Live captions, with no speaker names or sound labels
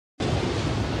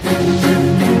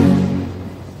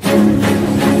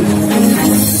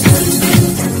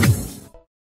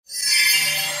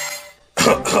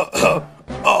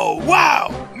¡Oh,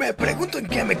 wow! Me pregunto en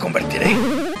qué me convertiré.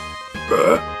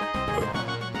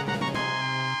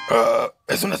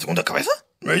 ¿Es una segunda cabeza?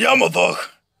 Me llamo Dog.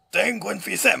 Tengo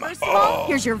enfisema. First of all,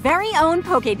 here's your very own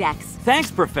Pokédex.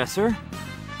 Thanks, Professor.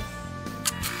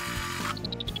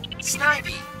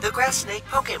 Snivy, the grass snake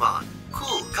Pokémon.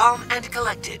 Cool, calm, and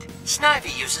collected.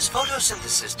 Snivy uses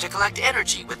photosynthesis to collect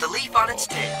energy with the leaf on its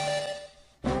tail.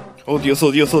 ¡Oh, Dios,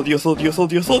 oh, Dios, oh, Dios, oh, Dios, oh,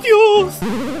 Dios, oh, Dios!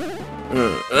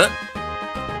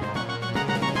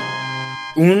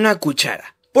 Una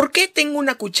cuchara. ¿Por qué tengo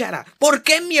una cuchara? ¿Por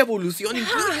qué mi evolución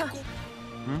incluye?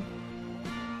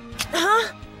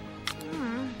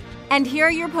 And here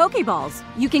are your Pokeballs.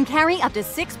 You can carry up to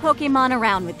 6 Pokemon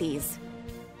around with these.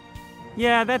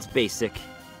 Yeah, that's basic.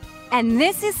 And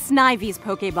this is Snivy's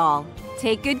Pokeball.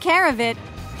 Take good care of it.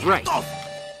 Right.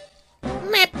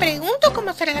 Me pregunto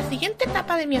cómo será la siguiente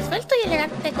etapa de mi esbelto y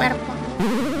elegante cuerpo.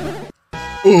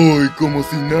 ¡Ay, como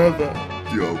si nada!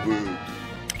 Ya ves.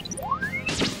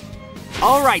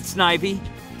 All right, Snivy.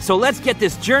 So let's get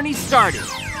this journey started.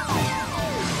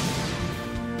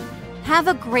 Have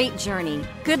a great journey.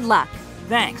 Good luck.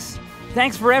 Thanks.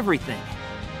 Thanks for everything.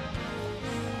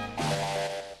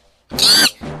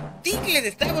 Diglett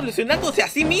está evolucionándose a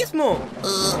sí mismo.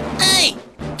 ¡Ey!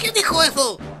 ¿Quién dijo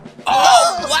eso?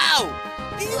 ¡Oh, wow!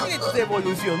 Diglett se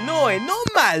evolucionó en un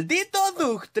maldito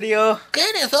Ductrio. ¿Qué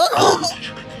eres oro?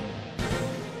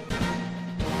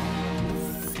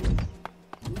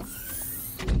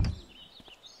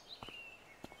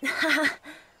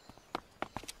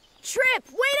 Trip,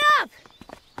 wait up!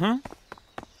 Huh?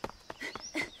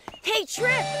 Hey,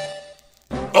 Trip!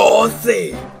 ¡Oh,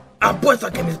 sí! Apuesto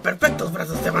a que mis perfectos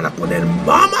brazos se van a poner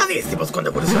mamadísimos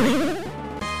cuando evolucione.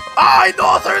 ¡Ay,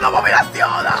 no! ¡Soy una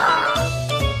abominación! ¡Ah!